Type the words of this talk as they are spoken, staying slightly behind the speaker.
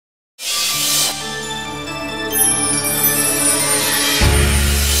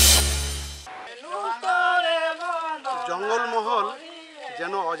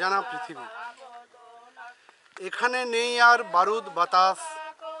অজানা পৃথিবী। এখানে নেই আর বারুদ বাতাস,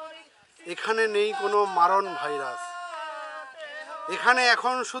 এখানে নেই কোনো মারণ ভাইরাস। এখানে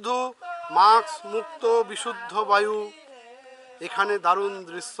এখন শুধু মাস্ক মুক্ত বিশুদ্ধ বায়ু, এখানে দারুণ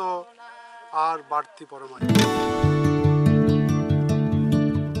দৃশ্য আর বাড়তি পরমাণু।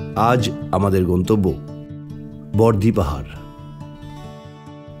 আজ আমাদের গন্তব্য বর্দি পাহাড়।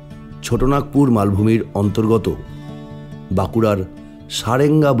 ছোটনাগপুর মালভূমির অন্তর্গত বাঁকুড়ার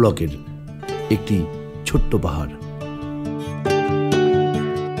সারেঙ্গা ব্লকের একটি ছোট্ট পাহাড়।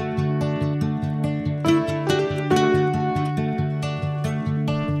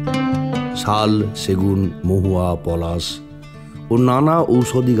 শাল, সেগুন, মহুয়া, পলাশ ও নানা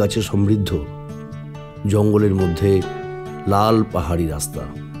ঔষধি গাছে সমৃদ্ধ জঙ্গলের মধ্যে লাল পাহাড়ি রাস্তা।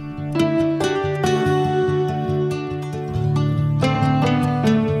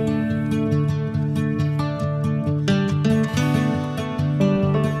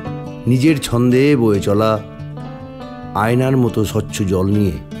 নিজের ছন্দে বয়ে চলা আয়নার মতো স্বচ্ছ জল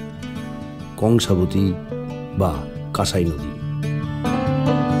নিয়ে কংসাবতী বা কাঁসাই নদী।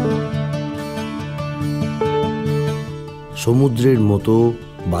 সমুদ্রের মতো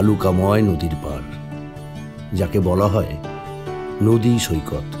বালুকাময় নদীর পার, যাকে বলা হয় নদী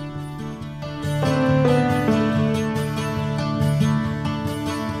সৈকত।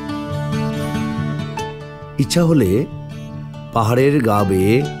 ইচ্ছা হলে পাহাড়ের গা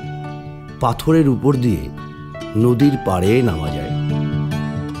বেয়ে পাথরের উপর দিয়ে নদীর পাড়ে নামা যায়।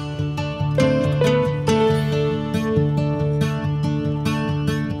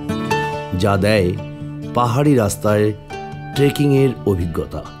 যা দেয় পাহাড়ি রাস্তায় ট্রেকিংয়ের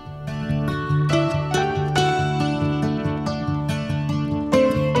অভিজ্ঞতা।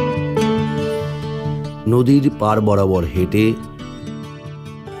 নদীর পার বরাবর হেঁটে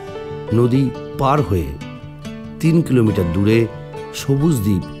নদী পার হয়ে 3 কিলোমিটার দূরে সবুজ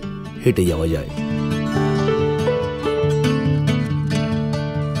দ্বীপ হেঁটে যাওয়া যায়।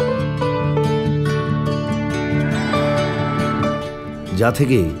 যা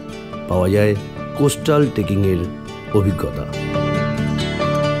থেকে পাওয়া যায় কোস্টাল ট্রেকিংয়ের অভিজ্ঞতা।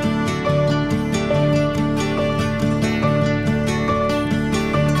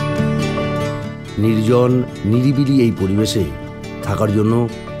 নির্জন নিরিবিলি এই পরিবেশে থাকার জন্য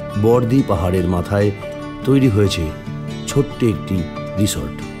বর্দি পাহাড়ের মাথায় তৈরি হয়েছে ছোট্ট একটি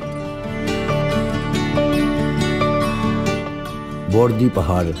রিসর্ট, বর্দি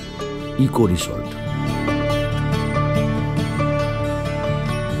পাহাড় ইকো রিসর্ট।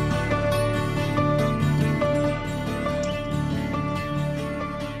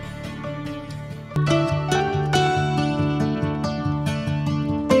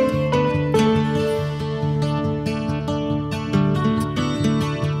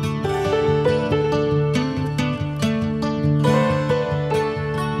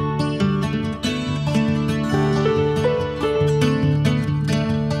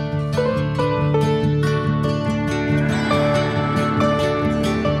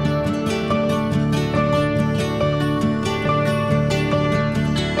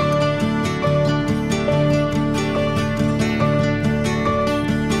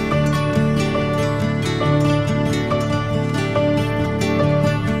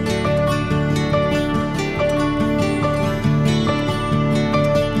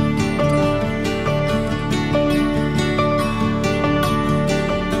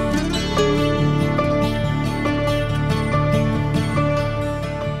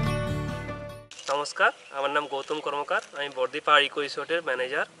 নমস্কার, আমার নাম গৌতম কর্মকার। আমি বর্দি পাহাড় ইকো রিসোর্টের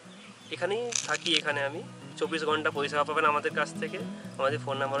ম্যানেজার। এখানেই থাকি। এখানে আমি 24 ঘন্টা পরিষেবা পাবেন আমাদের কাছ থেকে। আমাদের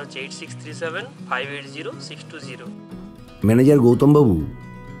ফোন নাম্বার হচ্ছে 8637580620। ম্যানেজার গৌতমবাবু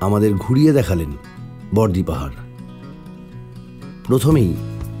আমাদের ঘুরিয়ে দেখালেন বর্দি পাহাড়। প্রথমেই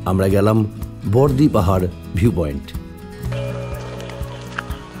আমরা গেলাম বর্দি পাহাড় ভিউ পয়েন্ট।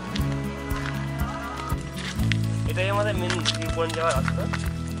 এটাই আমাদের মেন ভিউ পয়েন্ট যাওয়ার রাস্তা।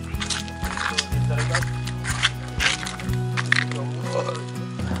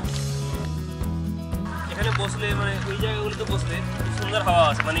 এখানে বসলে মানে ওই জায়গাগুলোতে বসলে খুব সুন্দর হাওয়া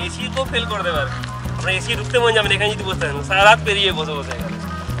আছে, মানে এসি তো ফেল করে দেবে। আমরা এসি ঢুকতে মন যাবে, এখানে যদি বসতে থাকেন সারা রাত পেরিয়ে বসে বসে এখানে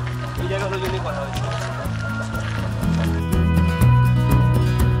এই জায়গাগুলোর জন্যই কথা হচ্ছে।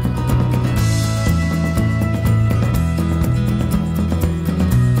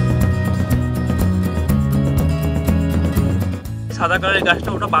 সাদা কালারের গাছটা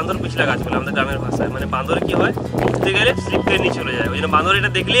ওটা বান্দর পিছলা গাছ বলে আমাদের গ্রামের ভাষায়। মানে বান্দরে কি হয়, উঠতে গেলে স্লিপ করে নিয়ে চলে যায়, ওই জন্য বান্দর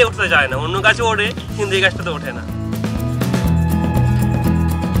এটা দেখলেই উঠতে যায় না। অন্য গাছে ওঠে কিন্তু এই গাছটাতে ওঠে না।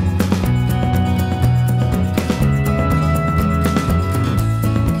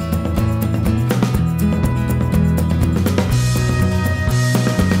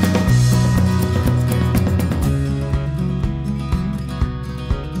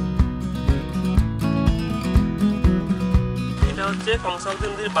 হচ্ছে কংসাবতী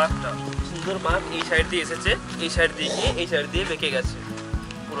নদীর বাঁধটা, সুন্দর বাঁধ এই সাইড দিয়ে এসেছে, এই সাইড দিয়ে গিয়ে এই সাইড দিয়ে বেঁকে গেছে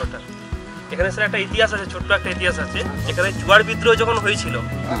পুরোটা। এখানে স্যার একটা ইতিহাস আছে, ছোট্ট একটা ইতিহাস আছে, যেখানে চুয়ার বিদ্রোহ যখন হয়েছিল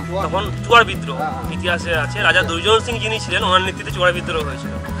তখন চুয়ার বিদ্রোহ ইতিহাসে আছে, রাজা দুর্জন সিং যিনি ছিলেন ওনার নেতৃত্বে চুয়ার বিদ্রোহ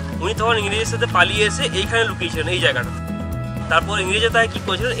হয়েছিল। উনি তখন ইংরেজের সাথে পালিয়ে এসে এইখানে লুকিয়েছিলেন এই জায়গাটা। তারপর ইংরেজরা তাই কী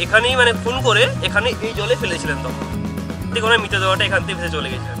করেছিলেন, এখানেই মানে খুন করে এখানে এই জলে ফেলেছিলেন। তখন ঠিক ওনার মৃতদেহটা এখান থেকে ভেসে চলে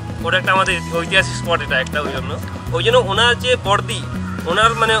গেছিলেন। ওটা একটা আমাদের ঐতিহাসিক স্পট এটা একটা, ওই জন্য ওনার যে বর্দি,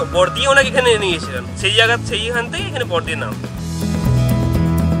 ওনার মানে বর্দি ওনাকে এখানে নিয়ে গেছিলেন, সেই জায়গা সেইখান থেকে এখানে বর্দির নাম।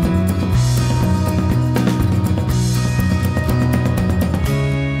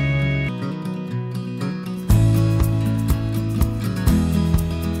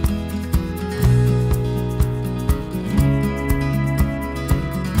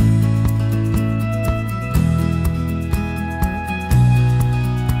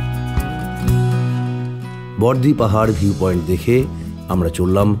 বর্দি পাহাড় ভিউ পয়েন্ট দেখে আমরা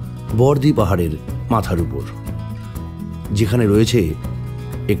চললাম বর্দি পাহাড়ের মাথার উপর, যেখানে রয়েছে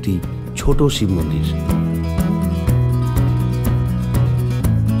একটি ছোট শিব মন্দির।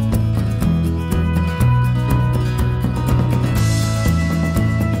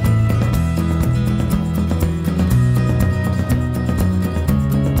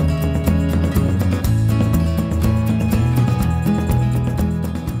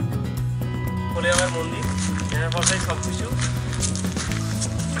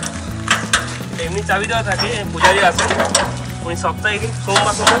 এমনি চাবি দেওয়া থাকে, পূজারি আসেন, উনি সপ্তাহে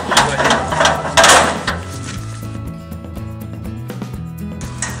সোমবার পুজো করেন।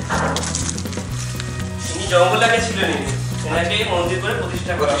 উনি জঙ্গলে আগে ছিলেন, এনাকে মন্দির করে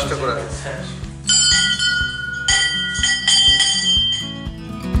প্রতিষ্ঠা করা হয়েছে।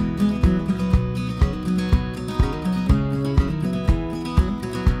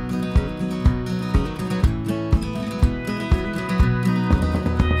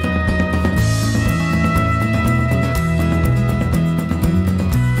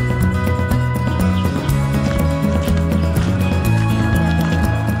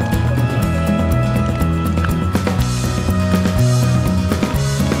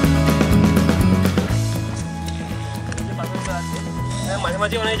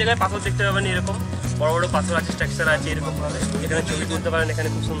 মাঝে অনেক জায়গায় পাথর দেখতে পাবেন, এরকম বড় বড় পাথর আছে, স্ট্রাকচার আছে এরকম ভাবে। এখানে ছবি তুলতে পারেন, এখানে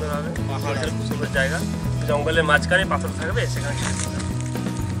খুব সুন্দর হবে, খুব সুন্দর জায়গা, জঙ্গলের মাঝখানে পাথর থাকবে সেখানে।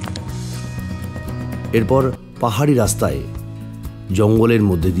 এরপর পাহাড়ি রাস্তায় জঙ্গলের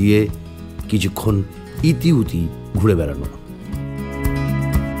মধ্যে দিয়ে কিছুক্ষণ ইতিউতি ঘুরে বেড়ানো।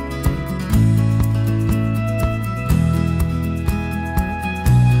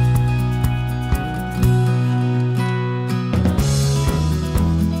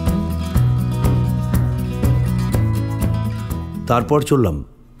 তারপর চললাম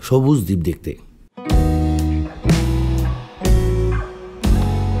সবুজ দ্বীপ দেখতে।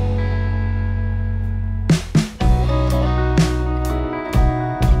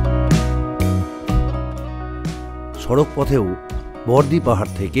 সড়ক পথেও বর্দি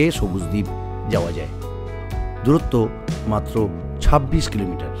পাহাড় থেকে সবুজ দ্বীপ যাওয়া যায়, দূরত্ব মাত্র 26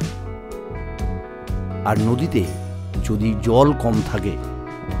 কিলোমিটার। আর নদীতে যদি জল কম থাকে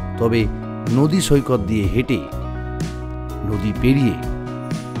তবে নদী সৈকত দিয়ে হেঁটে নদী পেরিয়ে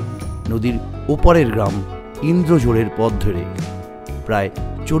নদীর ওপারের গ্রাম ইন্দ্রজোড়ের পথ ধরে প্রায়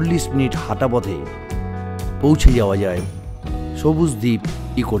 40 মিনিট হাঁটা পথে পৌঁছে যাওয়া যায় সবুজ দ্বীপ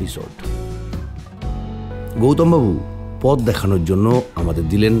ইকো রিসোর্ট। গৌতমবাবু পথ দেখানোর জন্য আমাদের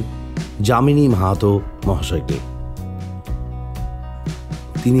দিলেন যামিনী মাহাতো মহাশয়কে।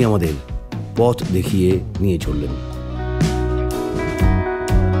 তিনি আমাদের পথ দেখিয়ে নিয়ে চললেন।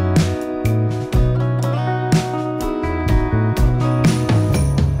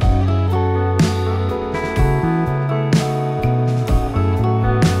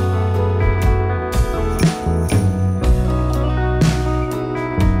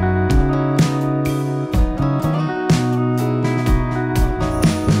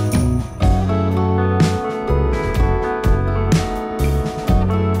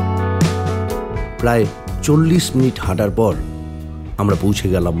 প্রায় 40 মিনিট হাঁটার পর আমরা পৌঁছে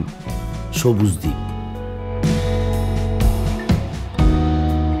গেলাম সবুজ দ্বীপ।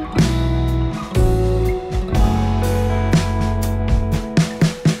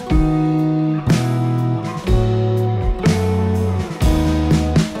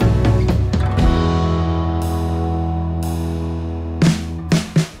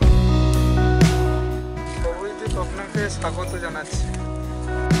 আপনাকে স্বাগত জানাচ্ছি।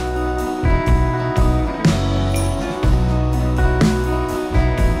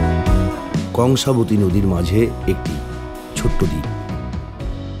 কংসাবতী নদীর মাঝে একটি ছোট্ট দ্বীপ।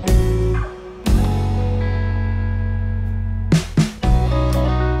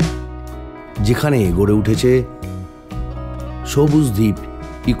 যেখানে গড়ে উঠেছে সবুজ দ্বীপ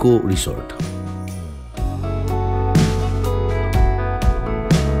ইকো রিসর্ট।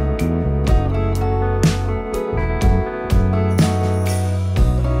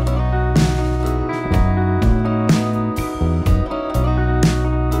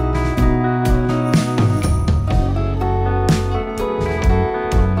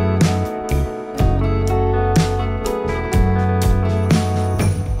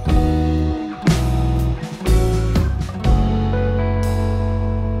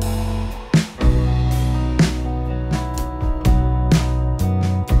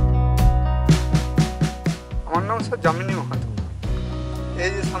 আমার নাম স্যার জামিনী মাহাতো।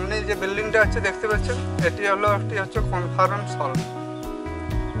 এই যে সামনে যে বিল্ডিংটা আছে দেখতে পাচ্ছেন, এটি হচ্ছে কনফারেন্স হল,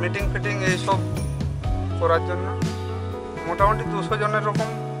 মিটিং ফিটিং এইসব করার জন্য মোটামুটি 200 জনের রকম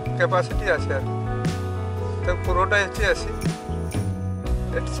ক্যাপাসিটি আছে আর কি। তো পুরোটাই হচ্ছে এসি।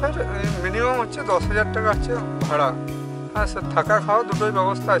 এটি স্যার মিনিমাম হচ্ছে 10,000 টাকা হচ্ছে ভাড়া। হ্যাঁ স্যার, থাকা খাওয়া দুটোই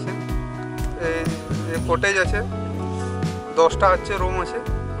ব্যবস্থা আছে। এই কটেজ আছে, 10টা হচ্ছে রুম আছে।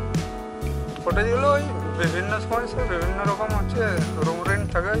 কটেজগুলো ওই বিভিন্ন সময় স্যার বিভিন্ন রকম হচ্ছে রুম রেন্ট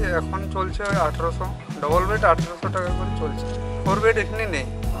থাকে। এখন চলছে ওই 1800, ডবল বেড 1800 টাকা করে চলছে। 4 বেড এখানে নেই,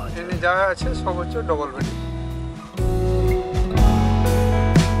 এখানে যা আছে সব হচ্ছে ডবল বেড।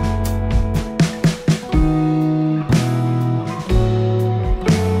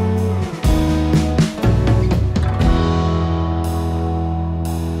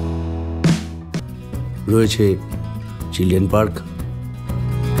 রয়েছে চিলড্রেন পার্ক,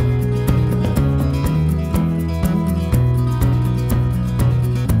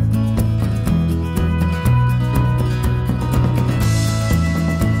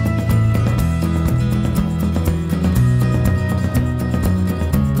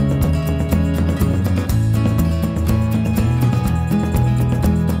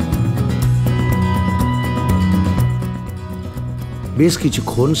 বেশ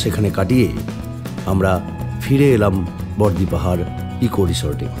কিছুক্ষণ সেখানে কাটিয়ে আমরা ফিরে এলাম বর্দি পাহাড় ইকো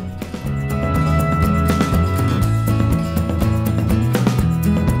রিসর্টে।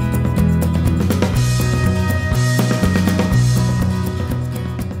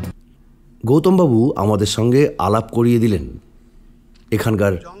 গৌতমবাবু আমাদের সঙ্গে আলাপ করিয়ে দিলেন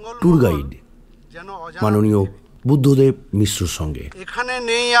এখানকার ট্যুর গাইড যেন অজানা মাননীয় বুদ্ধদেব মিশ্রর সঙ্গে। এখানে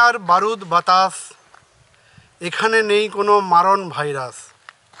নেই আর বারুদ বাতাস, এখানে নেই কোনো মারণ ভাইরাস।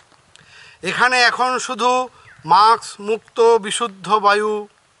 এখানে এখন শুধু মাস্ক মুক্ত বিশুদ্ধ বায়ু,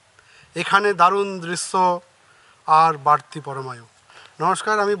 এখানে দারুণ দৃশ্য আর বাড়তি পরমায়ু।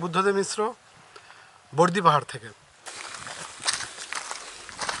 নমস্কার, আমি বুদ্ধদেব মিশ্র, বর্দি পাহাড় থেকে।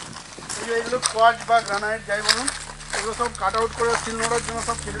 এই যে এগুলো কোয়ার্টজ বা গ্রানাইট যাই বলুন, এগুলো সব কাট আউট করে সিল নোড়ার জন্য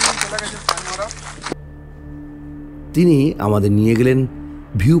সব কেটে নিয়ে চলে গেছে স্থানীয়রা। তিনি আমাদের নিয়ে গেলেন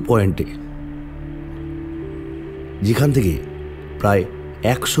ভিউ পয়েন্টে, যেখান থেকে প্রায়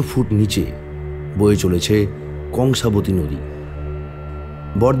 100 ফুট নিচে বয়ে চলেছে কংসাবতী নদী।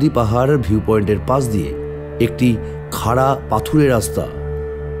 বর্দি পাহাড় ভিউ পয়েন্টের পাশ দিয়ে একটি খাড়া পাথুরে রাস্তা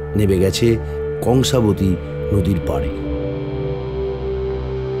নেমে গেছে কংসাবতী নদীর পাড়ে।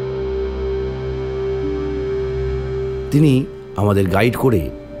 তিনি আমাদের গাইড করে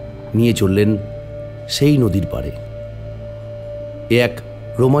নিয়ে চললেন সেই নদীর পাড়ে। এ এক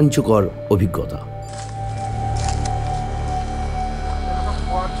রোমাঞ্চকর অভিজ্ঞতা।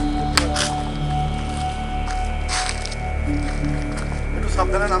 একটু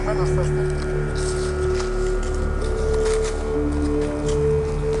সাবধানে নামবেন, আস্তে আস্তে।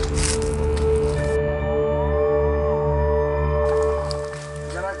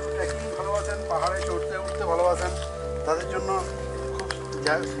 যারা একটু ট্রেকিং ভালোবাসেন, পাহাড়ে চড়তে উঠতে ভালোবাসেন, তাদের জন্য খুব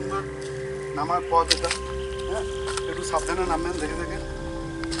সুন্দর নামার পথ এটা। হ্যাঁ, একটু সাবধানে নামবেন, দেখে দেখে।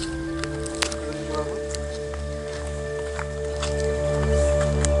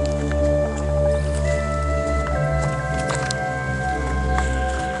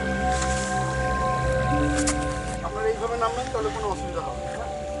 আপনারা এইভাবে নামবেন, তাহলে কোনো অসুবিধা হবে না।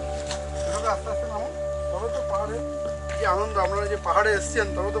 এভাবে আস্তে আস্তে নামুন, তবে তো পাহাড়ে কি আনন্দ। আপনারা যে পাহাড়ে এসছেন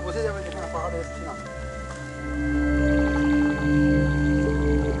তবে তো বোঝা যাবে যে হ্যাঁ পাহাড়ে এসছি না।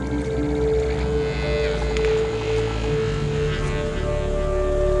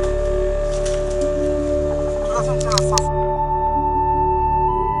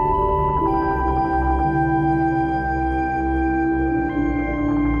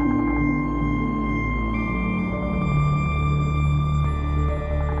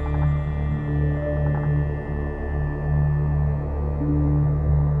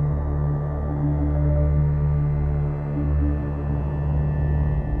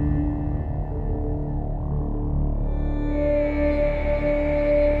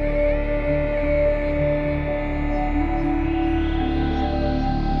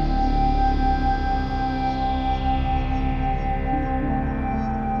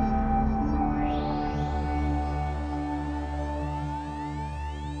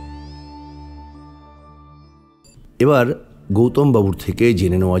 এবার গৌতম বাবুর থেকে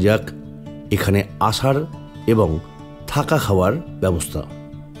জেনে নেওয়া যাক এখানে আসার এবং থাকা খাওয়ার ব্যবস্থা।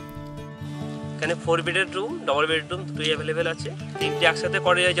 এখানে 4 বেডের রুম, ডবল বেডরুম দুটোই অ্যাভেলেবেল আছে। 3টে একসাথে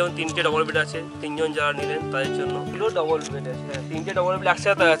করা যায়, যেমন 3টে ডবল বেড আছে, 3জন যারা নিলেন তাদের জন্য। এগুলো ডবল বেড আছে, হ্যাঁ 3টে ডবল বেড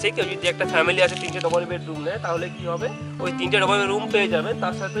একসাথে আছে। কেউ যদি একটা ফ্যামিলি আছে 3টে ডবল বেড রুম নেয়, তাহলে কি হবে, ওই 3টে ডবল রুম পেয়ে যাবেন,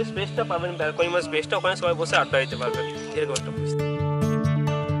 তার সাথে স্পেসটা পাবেন, ব্যালকনি বা স্পেসটা, ওখানে সবাই বসে আড্ডা দিতে পারবেন, এরকম একটা পরিস্থিতি।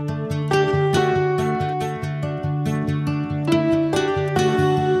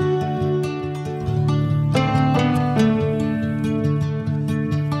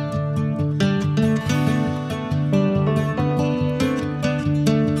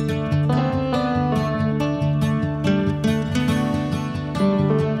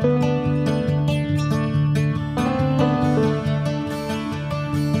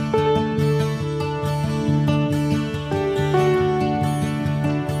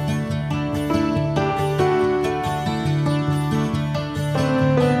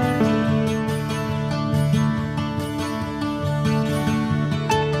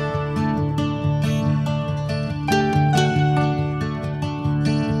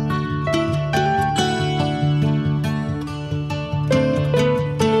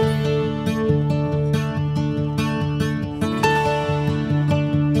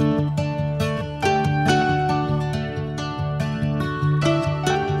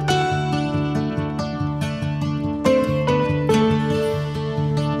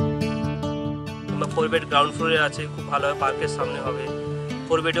 ফোর বেড গ্রাউন্ড ফ্লোরে আছে, খুব ভালো হবে, পার্কের সামনে হবে।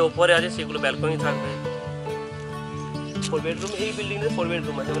 4 বেডের ওপরে আছে, সেগুলো ব্যালকনি থাকবে। 4 বেডরুম এই বিল্ডিংয়ে 4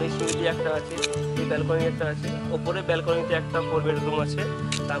 বেডরুম আছে, মানে এই সিঁড়ি একটা আছে, এই ব্যালকনি একটা আছে, ওপরে ব্যালকনিতে একটা 4 বেডরুম আছে।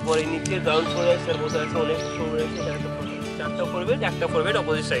 তারপর এই নিচে গ্রাউন্ড ফ্লোরে আছে, বসে আছে অনেক ফ্লোর আছে, এখানে একটা 4টা 4 বেড, একটা 4 বেড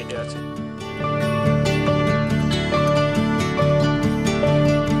অপোজিট সাইডে আছে।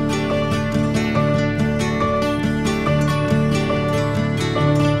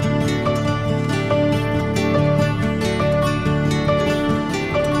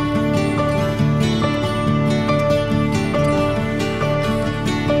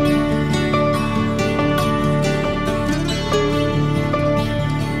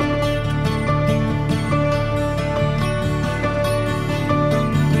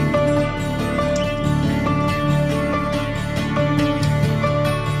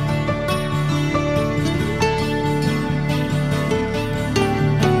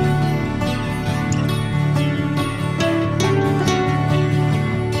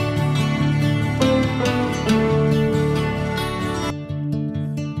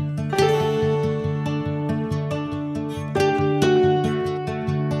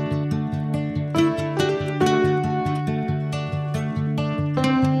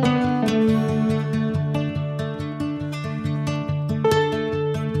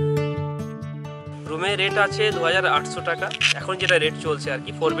 রুমের রেট আছে 2800 টাকা, এখন যেটা রেট চলছে আর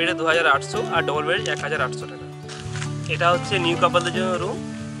কি। 4 বেডে 2800 আর ডবল বেডে 1800 টাকা। এটা হচ্ছে নিউ কাপলদের জন্য রুম।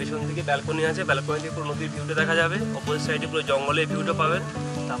 পেছন থেকে ব্যালকনি আছে, ব্যালকনি থেকে পুরো নদীর ভিউটা দেখা যাবে। অপোজিট সাইডে পুরো জঙ্গলের ভিউটা পাবেন,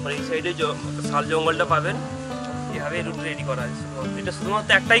 তারপরে এই সাইডে শাল জঙ্গলটা পাবেন। এভাবে রুট রেডি করা আছে। এটা শুধুমাত্র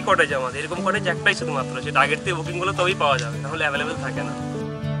একটাই কটেজ আমাদের, এরকম কটেজ একটাই শুধুমাত্র, সেটা আগের থেকে বুকিং করলে তবেই পাওয়া যাবে, নাহলে অ্যাভেলেবেল থাকে না।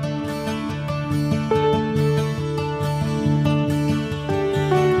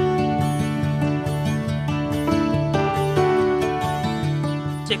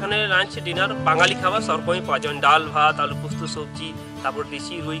 এখানে লাঞ্চ ডিনার বাঙালি খাবার সব রকমই পাওয়া যাবে, ডাল ভাত, আলু পোস্ত, সবজি, তারপর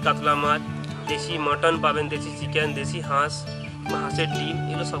দেশি রুই কাতলা মাছ, দেশি মটন পাবেন, দেশি চিকেন, দেশি হাঁস, হাঁসের ডিম,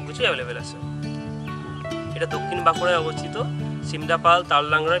 এগুলো সব কিছুই অ্যাভেলেবেল আছে। এটা দক্ষিণ বাঁকুড়ায় অবস্থিত, সিমডাপাল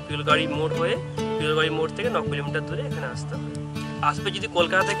তালডাংরা পিউলগাড়ি মোড় হয়ে, পিউলগাড়ি মোড় থেকে 9 কিলোমিটার দূরে এখানে আসতে হবে। আসবে যদি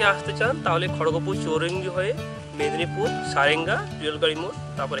কলকাতা থেকে আসতে চান, তাহলে খড়গপুর চৌরঙ্গি হয়ে মেদিনীপুর সারেঙ্গা পিউলগাড়ি মোড়,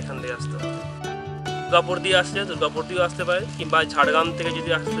 তারপর এখান থেকে আসতে হবে। দুর্গাপুর দিয়ে আসছে, দুর্গাপুর দিয়েও আসতে পারেন, কিংবা ঝাড়গ্রাম থেকে যদি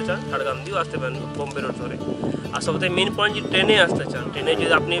আসতে চান ঝাড়গ্রাম দিয়েও আসতে পারেন বোম্বে রোড ধরে। আর সবথেকে মেন পয়েন্ট, যদি ট্রেনে আসতে চান, ট্রেনে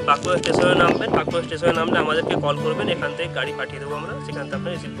যদি আপনি বাঁকুড়া স্টেশনে নামবেন, বাঁকুড়া স্টেশনে নামলে আমাদেরকে কল করবেন, এখান থেকে গাড়ি পাঠিয়ে দেবো আমরা, সেখান থেকে আপনি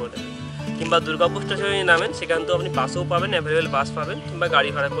রিসিভ করে দেবেন। কিংবা দুর্গাপুর স্টেশনে নামেন, সেখান থেকে আপনি বাসও পাবেন, অ্যাভেলেবেল বাস পাবেন, কিংবা গাড়ি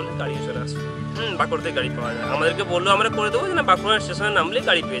ভাড়া করলে গাড়িও চলে আসবে। বাঁকুড়া থেকে গাড়ি পাওয়া যায়, আমাদেরকে বললেও আমরা করে দেবো যে না, বাঁকুড়া স্টেশনে নামলে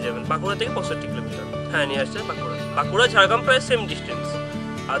গাড়ি পেয়ে যাবেন। বাঁকুড়া থেকে 65 কিলোমিটার, হ্যাঁ নিয়ে আসছে বাঁকুড়া। বাঁকুড়া ঝাড়গ্রাম প্রায় সেম ডিস্টেন্স।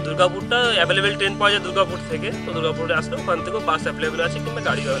 আর দুর্গাপুরটা অ্যাভেলেবেল ট্রেন পাওয়া যায় দুর্গাপুর থেকে, তো দুর্গাপুরে আসলে ওখান থেকেও বাস অ্যাভেলেবেল আছে, কিংবা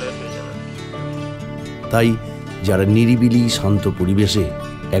গাড়ি অ্যাভেলেবেল পেয়ে যাবেন। তাই যারা নিরিবিলি শান্ত পরিবেশে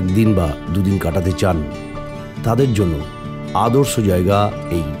একদিন বা দুদিন কাটাতে চান, তাদের জন্য আদর্শ জায়গা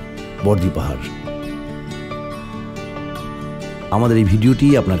এই বর্দি পাহাড়। আমাদের এই ভিডিওটি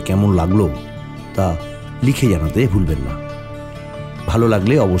আপনার কেমন লাগলো তা লিখে জানাতে ভুলবেন না। ভালো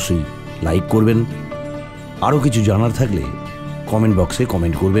লাগলে অবশ্যই লাইক করবেন। আরও কিছু জানার থাকলে কমেন্ট বক্সে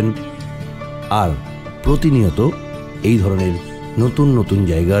কমেন্ট করবেন। আর প্রতিনিয়ত এই ধরনের নতুন নতুন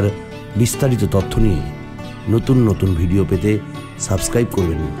জায়গার বিস্তারিত তথ্য নিয়ে নতুন নতুন ভিডিও পেতে সাবস্ক্রাইব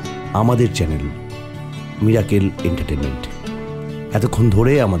করবেন আমাদের চ্যানেল মিরাকেল এন্টারটেনমেন্ট। এতক্ষণ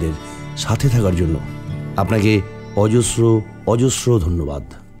ধরে আমাদের সাথে থাকার জন্য আপনাকে অজস্র অজস্র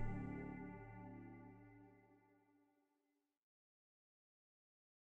ধন্যবাদ।